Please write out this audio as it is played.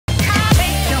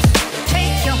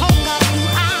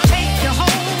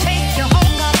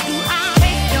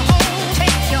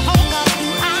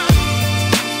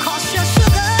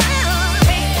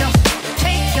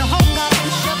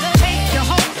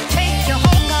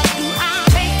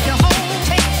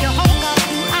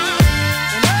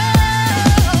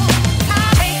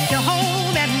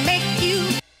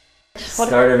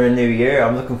Start of a new year.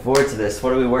 I'm looking forward to this.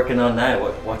 What are we working on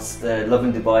now? What's the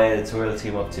Lovin Dubai editorial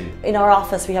team up to? In our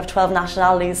office we have 12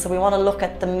 nationalities, so we want to look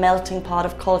at the melting pot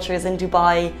of cultures in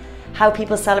Dubai, how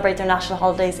people celebrate their national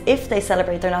holidays, if they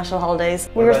celebrate their national holidays.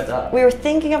 What about that? We were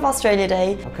thinking of Australia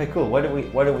Day. Okay, cool. Why don't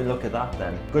we look at that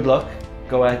then? Good luck.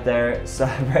 Go out there,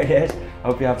 celebrate it.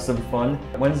 Hope you have some fun.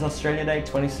 When's Australia Day?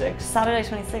 26? Saturday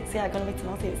 26, yeah, going to meet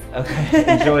some Aussies.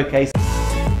 Okay, enjoy, Casey.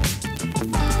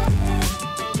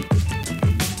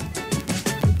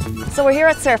 So we're here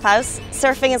at Surf House.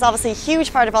 Surfing is obviously a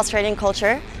huge part of Australian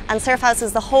culture, and Surf House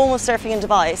is the home of surfing in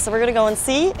Dubai. So we're going to go and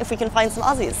see if we can find some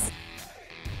Aussies.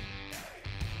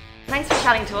 Thanks for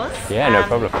chatting to us. Yeah, no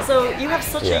problem. So you have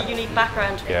such a unique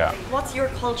background. Yeah. What's your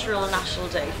cultural national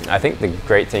day? I think the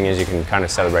great thing is you can kind of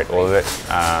celebrate all of it.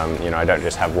 You know, I don't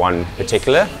just have one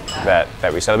particular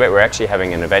that we celebrate. We're actually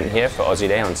having an event here for Aussie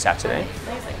Day on Saturday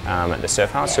at the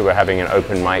Surf House. So we're having an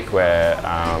open mic where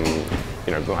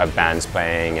you know, we'll have bands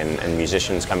playing and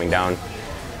musicians coming down.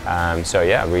 So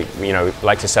yeah, we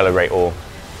like to celebrate all.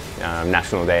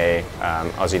 National Day,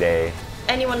 Aussie Day.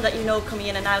 Anyone that you know coming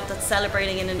in and out that's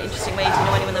celebrating in an interesting way? Do you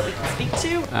know anyone that we can speak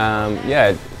to?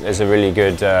 Yeah, there's a really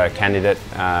good candidate,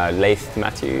 Laith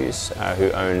Matthews, who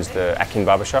owns the Akin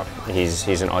Barbershop.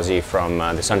 He's an Aussie from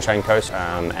the Sunshine Coast,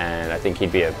 and I think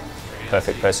he'd be a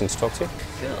perfect person to talk to.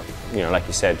 Cool. You know, like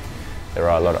you said, there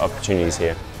are a lot of opportunities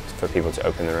here for people to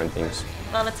open their own things.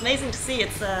 Well, it's amazing to see.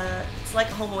 It's like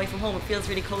a home away from home. It feels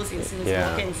really cozy as soon as you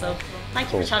walk in. So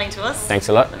thank you for chatting to us. Thanks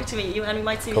a lot. Lovely to meet you, and we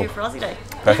might see you here for Aussie Day.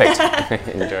 Perfect.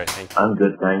 Enjoy. Thank you. I'm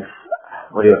good, thanks.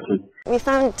 What are you up to? We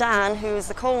found Dan, who's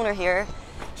the co-owner here.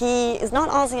 He is not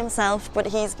Aussie himself, but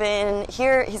he's been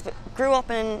here. Grew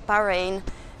up in Bahrain,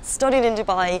 studied in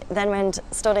Dubai, then went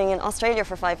studying in Australia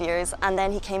for 5 years, and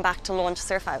then he came back to launch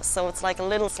Surf House. So it's like a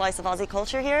little slice of Aussie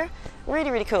culture here.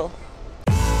 Really, really cool.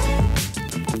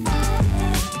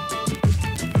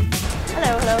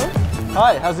 Hello, hello.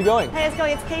 Hi, how's it going? Hey, how's it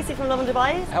going? It's Casey from Lovin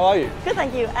Dubai. How are you? Good,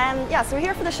 thank you. Yeah, so we're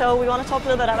here for the show. We want to talk a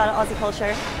little bit about Aussie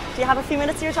culture. Do you have a few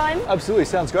minutes of your time? Absolutely,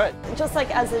 sounds great. Just like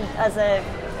as a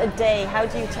day, how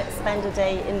do you spend a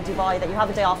day in Dubai that you have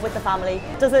a day off with the family?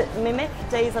 Does it mimic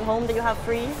days at home that you have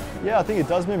free? Yeah, I think it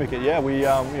does mimic it. Yeah,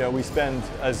 we spend,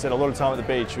 as I said, a lot of time at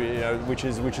the beach, which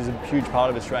is a huge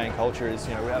part of Australian culture. Is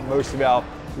most of our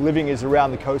living is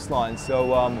around the coastline,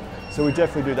 so we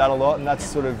definitely do that a lot, and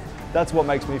that's what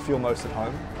makes me feel most at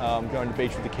home. Going to the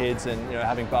beach with the kids and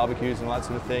having barbecues and all that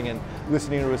sort of thing, and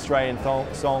listening to Australian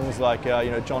songs like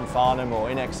John Farnham or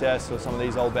In Excess or some of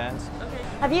these old bands. Okay.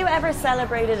 Have you ever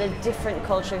celebrated a different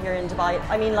culture here in Dubai?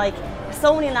 I mean, like,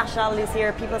 so many nationalities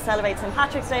here. People celebrate St.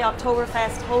 Patrick's Day,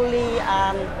 Oktoberfest, Holi,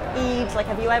 Eid. Like,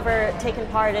 have you ever taken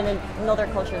part in another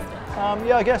culture's day?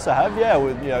 Yeah, I guess I have. Yeah,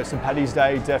 with St. Paddy's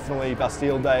Day, definitely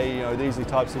Bastille Day. These are the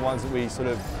types of ones that we sort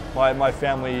of. My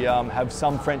family have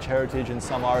some French heritage and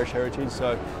some Irish heritage,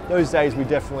 so those days we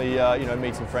definitely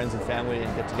meet some friends and family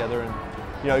and get together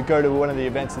and go to one of the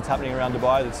events that's happening around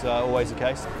Dubai. That's always the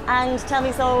case. And tell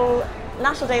me, so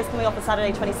National Day is coming up on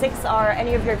Saturday 26. Are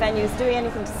any of your venues doing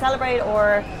anything to celebrate,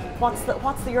 or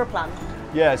what's your plan?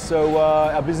 Yeah, so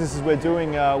our businesses we're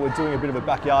doing a bit of a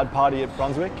backyard party at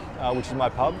Brunswick, which is my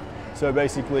pub. So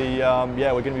basically,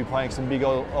 yeah, we're going to be playing some big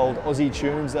old Aussie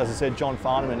tunes, as I said, John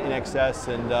Farnham and In Excess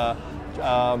and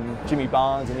Jimmy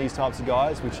Barnes and these types of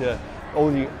guys, which are all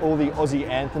the Aussie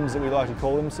anthems that we like to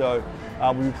call them. So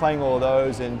we'll be playing all of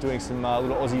those and doing some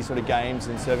little Aussie sort of games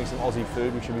and serving some Aussie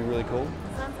food, which will be really cool.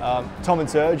 Tom and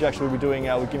Serge actually we're giving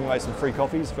away some free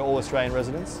coffees for all Australian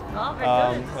residents,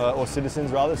 or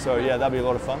citizens rather. So yeah, that'll be a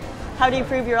lot of fun. How do you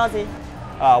prove you're Aussie?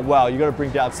 Well, you've got to bring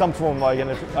down some form of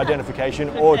identification,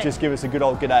 or just give us a good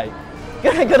old g'day.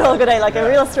 Good old g'day, like a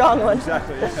real strong one.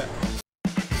 Exactly, yeah.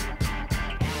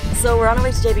 So we're on our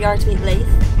way to JBR to meet Laith.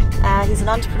 He's an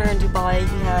entrepreneur in Dubai.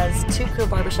 He has 2 cool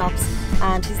barbershops,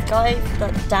 and he's the guy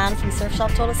that Dan from Surf Shop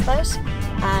told us about.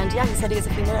 And yeah, he said he has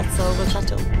a few minutes, so we'll chat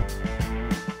to him.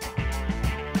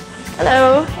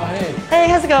 Hello. Oh, hey. Hey,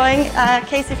 how's it going?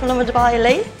 Casey from Lovin Dubai,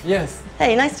 Laith? Yes.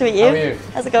 Hey, nice to meet you. How are you?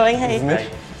 How's it going? Hey.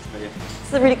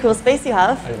 It's a really cool space you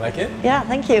have. Oh, you like it? Yeah,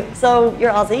 thank you. So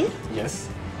you're Aussie? Yes.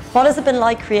 What has it been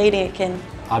like creating it, Kin?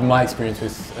 My experience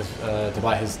with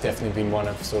Dubai has definitely been one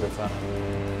of sort of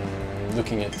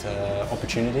looking at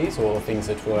opportunities or things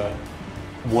that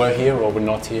were here or were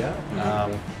not here.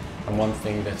 And one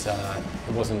thing that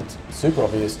it wasn't super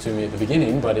obvious to me at the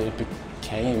beginning, but it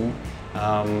became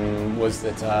was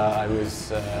that I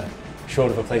was short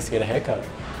of a place to get a haircut.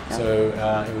 Yeah.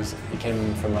 So it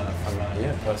came from a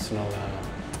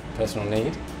personal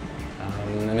need.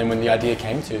 And then when the idea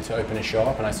came to open a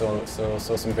shop, and I saw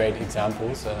some great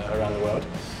examples around the world,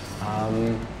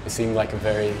 it seemed like a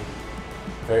very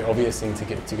very obvious thing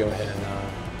to go ahead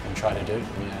and try to do.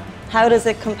 Yeah. How does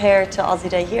it compare to Aussie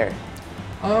Day here?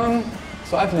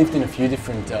 So I've lived in a few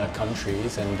different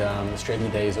countries, and Australia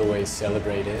Day is always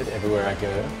celebrated everywhere I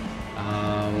go.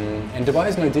 And Dubai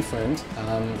is no different,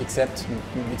 except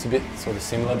it's a bit sort of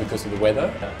similar because of the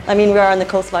weather. I mean, we are on the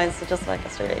coastline, so just like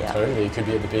Australia, yeah. Totally, you could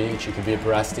be at the beach, you could be at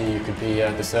Barasti, you could be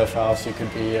at the surf house, you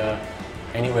could be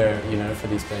anywhere, you know, for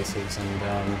these places.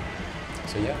 And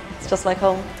so yeah. It's just like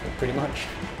home. Pretty much.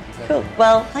 Exactly. Cool.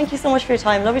 Well, thank you so much for your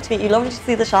time. Lovely to meet you. Lovely to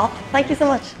see the shop. Thank you so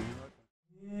much.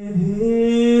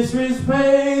 History's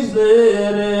page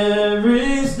lit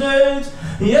every stage.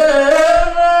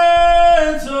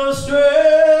 Yeah, it's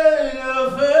Australia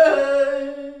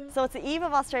face. So it's the eve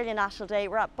of Australia National Day.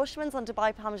 We're at Bushman's on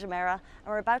Dubai Palm Jumeirah, and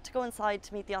we're about to go inside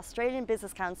to meet the Australian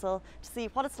Business Council to see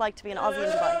what it's like to be an Aussie in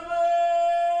Dubai.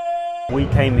 We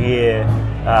came here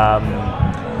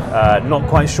not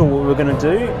quite sure what we were going to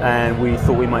do, and we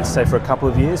thought we might stay for a couple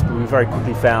of years, but we very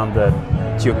quickly found that,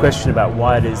 to your question about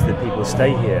why it is that people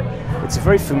stay here, it's a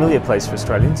very familiar place for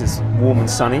Australians. It's warm and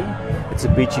sunny, it's a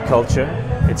beachy culture,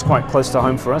 it's quite close to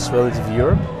home for us relative to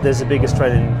Europe. There's a big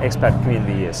Australian expat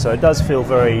community here, so it does feel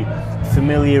very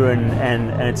familiar,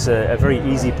 and it's a very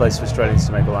easy place for Australians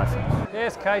to make a life in.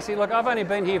 Yes, Casey, look, I've only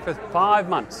been here for 5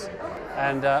 months.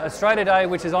 And Australia Day,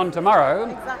 which is on tomorrow,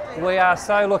 we are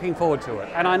so looking forward to it.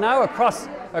 And I know across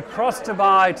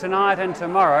Dubai tonight and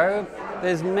tomorrow,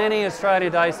 there's many Australia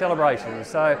Day celebrations.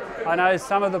 So I know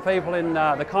some of the people in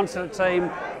the consulate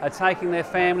team are taking their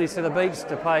families to the beach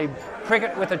to play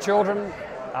cricket with the children,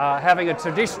 having a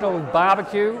traditional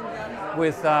barbecue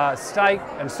with steak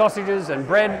and sausages and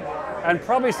bread, and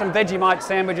probably some Vegemite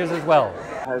sandwiches as well.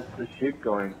 How's the shoot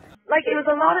going? Like, it was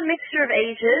a lot of mixture of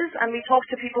ages, and we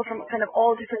talked to people from kind of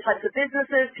all different types of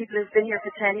businesses, people who've been here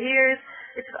for 10 years.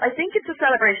 I think it's a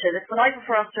celebration. It's the night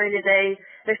before Australia Day.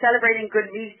 They're celebrating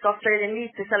good meats, Australian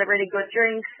meats. They're celebrating good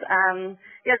drinks.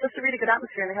 Yeah, it's just a really good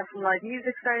atmosphere, and they have some live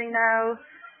music starting now.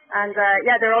 And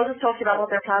yeah, they're all just talking about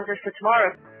what their plans are for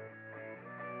tomorrow.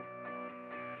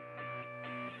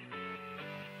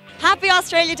 Happy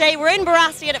Australia Day. We're in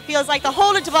Barasti and it feels like the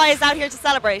whole of Dubai is out here to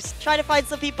celebrate. Try to find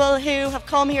some people who have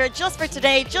come here just for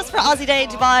today, just for Aussie Day in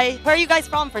Dubai. Where are you guys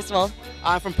from, first of all?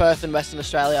 I'm from Perth in Western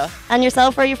Australia. And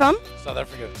yourself, where are you from? South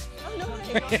Africa. Oh, no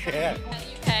way. Yeah.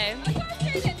 UK.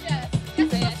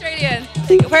 Australian.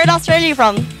 Where in Australia are you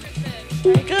from?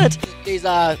 Very good. These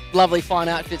lovely fine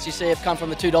outfits you see have come from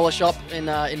the $2 shop in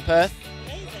Perth.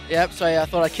 Amazing. Yep, so I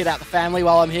thought I'd kit out the family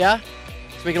while I'm here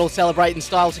so we can all celebrate in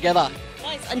style together.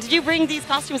 Nice. And did you bring these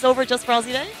costumes over just for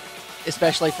Aussie Day?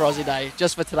 Especially for Aussie Day,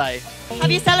 just for today.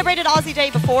 Have you celebrated Aussie Day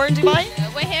before in Dubai?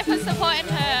 We're here for supporting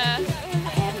her.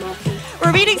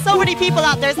 We're meeting so many people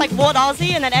out there. It's like one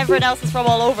Aussie and then everyone else is from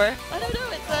all over. I don't know,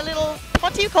 it's a little,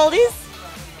 what do you call these?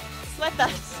 Sweat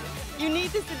that. You need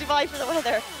this in Dubai for the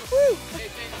weather. Woo.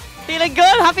 Feeling good?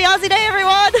 Happy Aussie Day,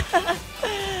 everyone!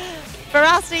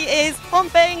 Barasti is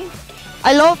pumping.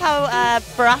 I love how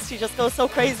Barasti just goes so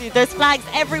crazy. There's flags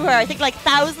everywhere. I think like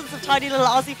thousands of tiny little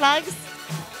Aussie flags.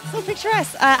 So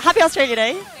picturesque. Happy Australia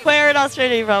Day. Where in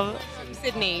Australia are you from? From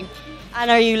Sydney.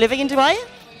 And are you living in Dubai?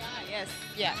 Yes.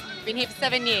 Yeah. Been here for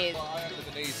 7 years.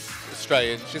 Lebanese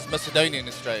Australian. She's Macedonian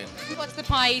Australian. We watched the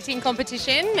pie eating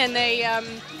competition and the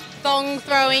thong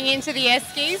throwing into the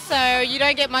eskies, so you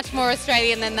don't get much more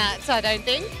Australian than that, I don't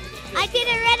think. I did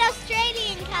a red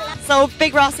Australian colour. So,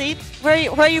 Big Rossi, where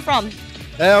are you from?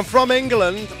 I'm from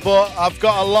England, but I've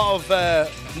got a lot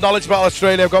of knowledge about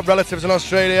Australia. I've got relatives in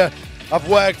Australia. I've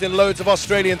worked in loads of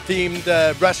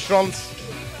Australian-themed restaurants,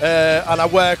 and I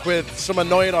work with some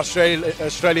annoying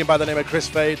Australian by the name of Chris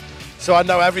Fade. So I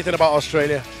know everything about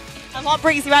Australia. And what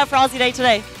brings you out for Aussie Day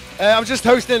today? I'm just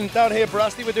hosting down here at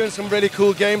Barasti. We're doing some really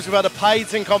cool games. We've had a pie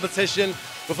eating competition.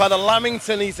 We've had a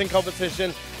lamington eating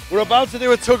competition. We're about to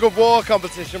do a tug of war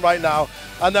competition right now,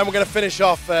 and then we're going to finish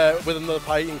off with another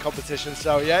pie eating competition.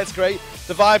 So yeah, it's great.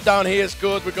 The vibe down here is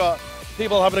good. We've got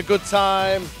people having a good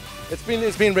time. It's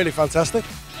been really fantastic.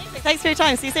 Thanks for your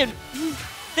time. See you soon.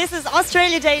 This is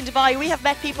Australia Day in Dubai. We have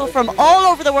met people from all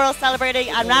over the world celebrating,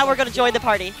 and now we're going to join the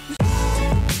party.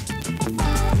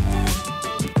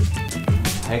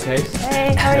 Hey, Kate.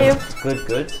 Hey, how are you? Good,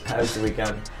 good. How's the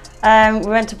weekend? We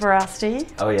went to Barasti.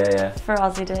 Oh yeah. For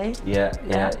Aussie Day.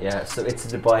 Yeah. So it's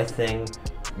a Dubai thing.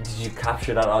 Did you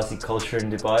capture that Aussie culture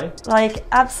in Dubai? Like,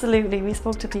 absolutely. We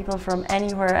spoke to people from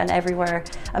anywhere and everywhere.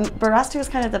 Barasti was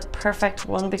kind of the perfect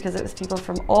one because it was people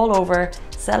from all over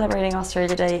celebrating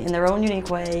Australia Day in their own unique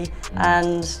way,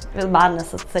 and it was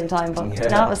madness at the same time. But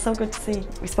no, it was so good to see.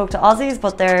 We spoke to Aussies,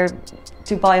 but they're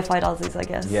Dubaified Aussies, I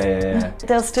guess. Yeah.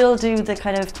 They'll still do the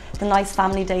kind of the nice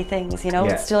family day things, you know.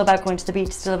 Yeah. It's still about going to the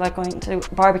beach, still about going to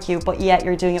barbecue, but yet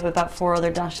you're doing it with about 4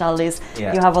 other nationalities.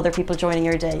 Yeah. You have other people joining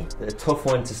your day. A tough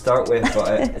one to start with,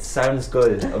 but it sounds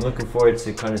good. I'm looking forward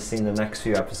to kind of seeing the next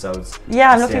few episodes.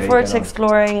 Yeah, I'm looking forward to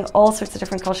exploring all sorts of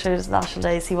different cultures, National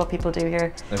Day, see what people do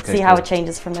here, see how it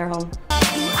changes from their home.